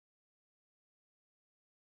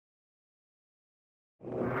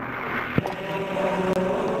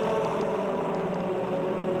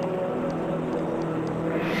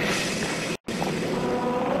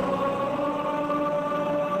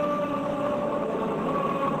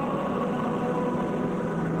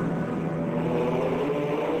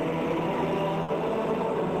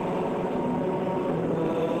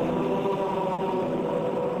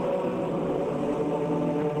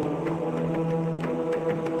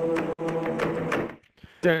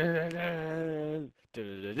Three.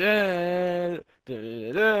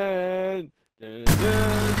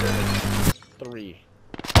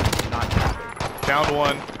 Not happening. Downed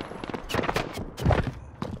one.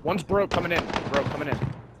 One's broke coming in. Broke coming in.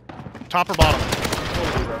 Top or bottom?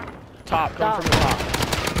 Top, coming from the top.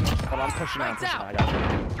 Hold on, I'm pushing out. I got you.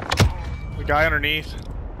 The guy underneath.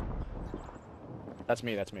 That's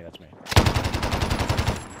me, that's me, that's me.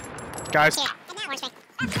 Guys. I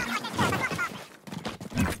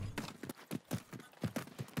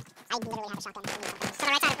literally have a shotgun. So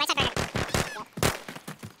the right side burger. Yep.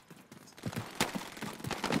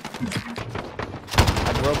 I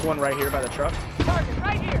broke one right here by the truck. Target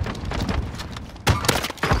right here.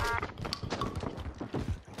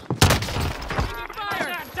 Fire!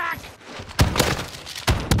 Attack!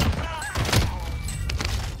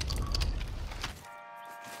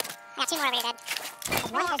 I got two more over here dead.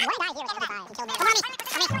 There's one guy here with every guy. He killed me. Come on me! On me!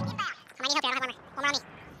 Come on, I need help here. I don't have armor. One more on me.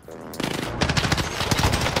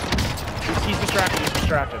 He's distracted, he's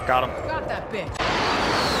distracted. Got him. Got that bitch.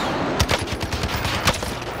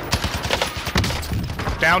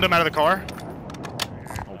 Downed him out of the car.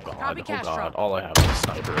 Oh god, Copy, oh cash god. drop. All I have is a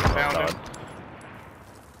sniper. Oh Found god.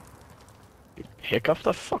 him. Pick up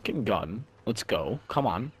the fucking gun. Let's go. Come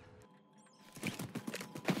on.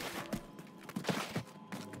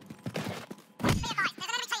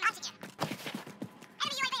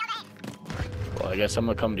 Well, I guess I'm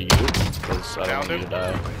gonna come to you, because I don't want you to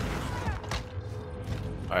die.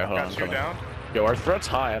 Alright, hold on. Got two down. Yo, our threat's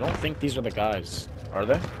high. I don't think these are the guys. Are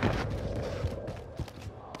they?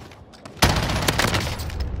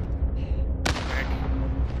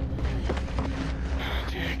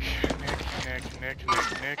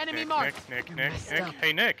 Enemy mark. Nick. Messed up.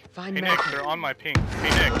 Hey, Nick. Find Hey, Mac. Nick, they're on my ping.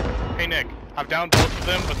 Hey, Nick. I've downed both of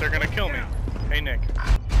them, but they're gonna kill me. Hey, Nick.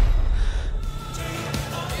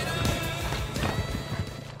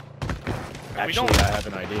 Actually, I have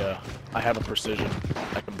an idea. I have a precision.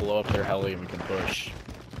 I can blow up their heli and we can push.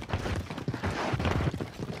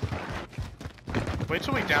 Wait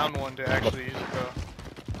till we down one to actually use it, though.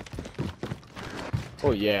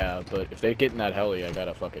 Oh yeah, but if they get in that heli, I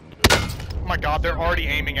gotta fucking do it. Oh my god, they're already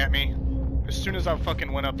aiming at me. As soon as I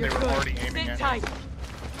fucking went up, they You're were good. already aiming Sit at tight. me.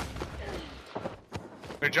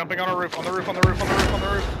 They're jumping on a roof, on the roof, on the roof, on the roof, on the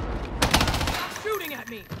roof. Shooting at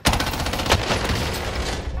me.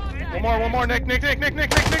 One more, Nick, he's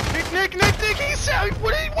out.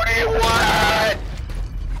 What do you want?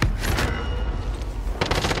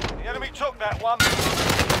 The enemy took that one.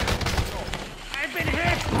 I've been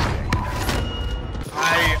hit.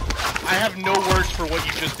 I have no words for what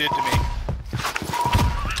you just did to me.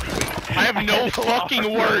 I have no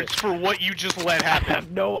fucking words for what you just let I happen.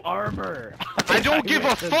 have no armor. I don't give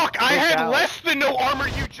a fuck. I had less than no armor.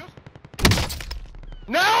 You just.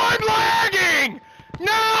 Now I'm lagging.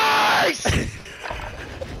 Nice.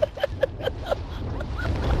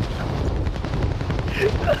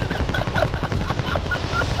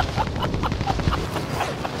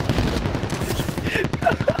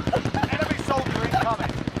 Enemy soldier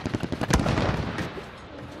incoming.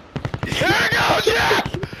 There it goes, yeah!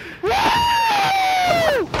 Woo!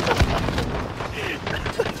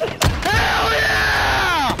 Hell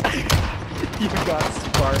yeah! You got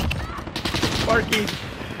Spark. Sparky.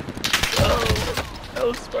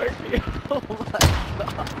 Oh, Sparky. Oh my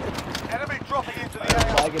god. Enemy dropping into the I'm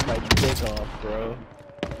AO. lagging my dick off, bro.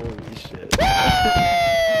 Holy shit.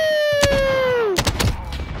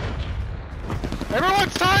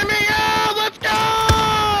 Everyone's timing out! Let's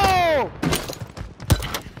go!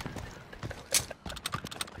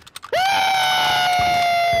 Woo!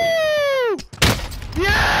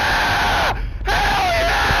 Yeah! Hell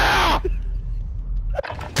yeah!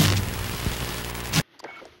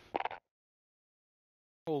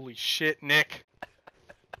 Holy shit, Nick.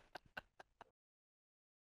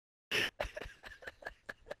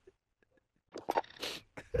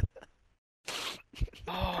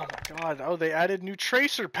 Oh my god, oh, they added new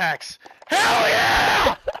tracer packs. Hell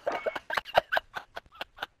yeah!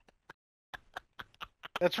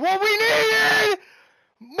 That's what we needed!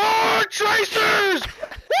 More tracers!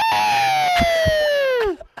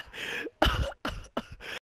 Woo!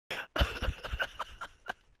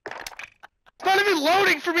 It's not even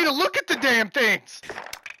loading for me to look at the damn things!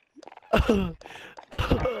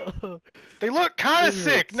 They look kinda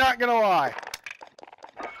sick, not gonna lie.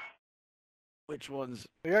 Which ones?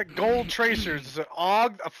 They got gold tracers. It's an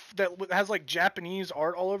AUG that has like Japanese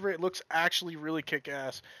art all over it. It looks actually really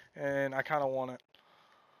kick-ass, and I kind of want it.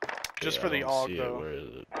 Just for the AUG though. Where is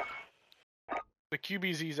it? The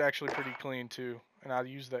QBZ is actually pretty clean too, and I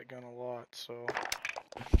use that gun a lot. So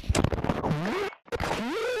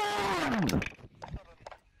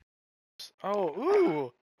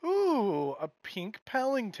Oh, ooh, a pink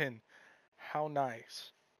Pellington. How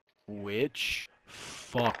nice. Which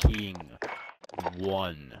fucking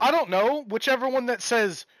one? I don't know. Whichever one that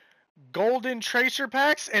says Golden Tracer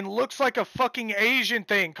Packs and looks like a fucking Asian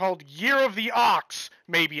thing called Year of the Ox.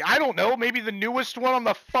 Maybe. I don't know. Maybe the newest one on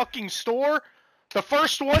the fucking store? The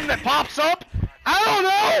first one that pops up? I don't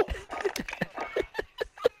know!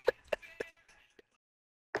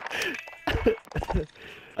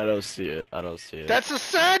 I don't see it. I don't see it. That's a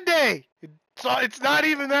sad day! It's not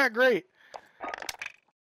even that great.